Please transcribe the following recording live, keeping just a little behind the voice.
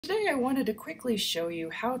Today I wanted to quickly show you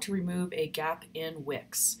how to remove a gap in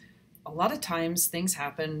Wix. A lot of times things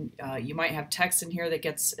happen, you might have text in here that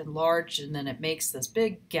gets enlarged and then it makes this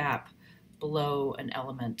big gap below an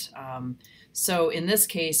element. So in this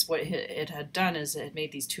case what it had done is it had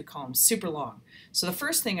made these two columns super long. So the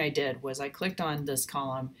first thing I did was I clicked on this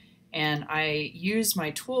column and I used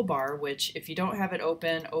my toolbar, which if you don't have it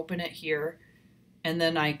open, open it here, and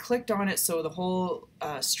then I clicked on it so the whole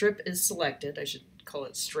strip is selected. I should call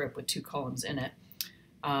it strip with two columns in it.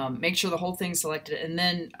 Make sure the whole thing's selected, and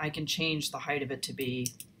then I can change the height of it to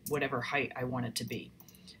be whatever height I want it to be.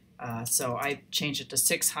 So I changed it to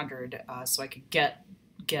 600 so I could get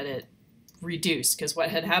it reduced, because what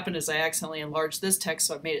had happened is I accidentally enlarged this text,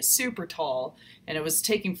 so I made it super tall and it was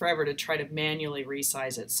taking forever to try to manually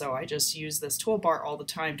resize it. So I just use this toolbar all the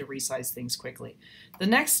time to resize things quickly. The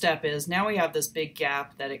next step is now we have this big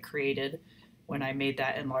gap that it created when I made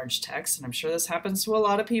that enlarged text, and I'm sure this happens to a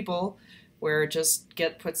lot of people, where it just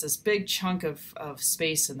puts this big chunk of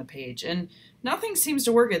space in the page, and nothing seems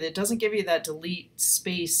to work. It doesn't give you that delete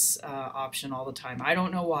space option all the time. I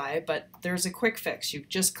don't know why, but there's a quick fix. You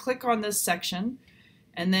just click on this section,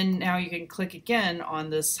 and then now you can click again on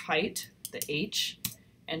this height, the H,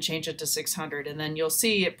 and change it to 600, and then you'll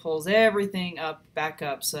see it pulls everything back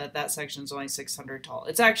up so that that section is only 600 tall.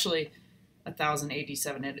 It's actually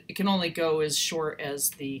 1087. It can only go as short as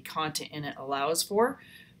the content in it allows for,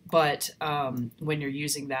 but when you're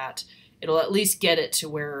using that, it'll at least get it to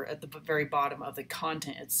where at the very bottom of the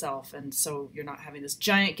content itself, and so you're not having this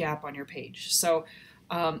giant gap on your page. So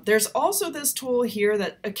there's also this tool here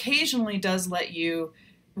that occasionally does let you,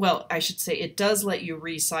 well, I should say it does let you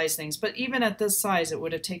resize things, but even at this size it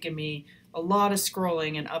would have taken me a lot of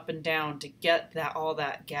scrolling and up and down to get all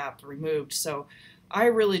that gap removed. So I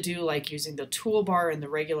really do like using the toolbar in the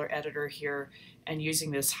regular editor here and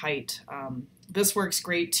using this height. This works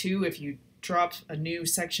great too if you drop a new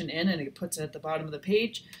section in and it puts it at the bottom of the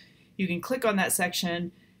page. You can click on that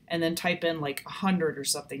section and then type in like 100 or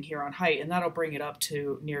something here on height, and that'll bring it up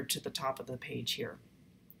to near to the top of the page here.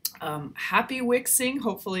 Happy Wixing.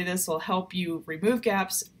 Hopefully this will help you remove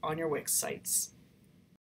gaps on your Wix sites.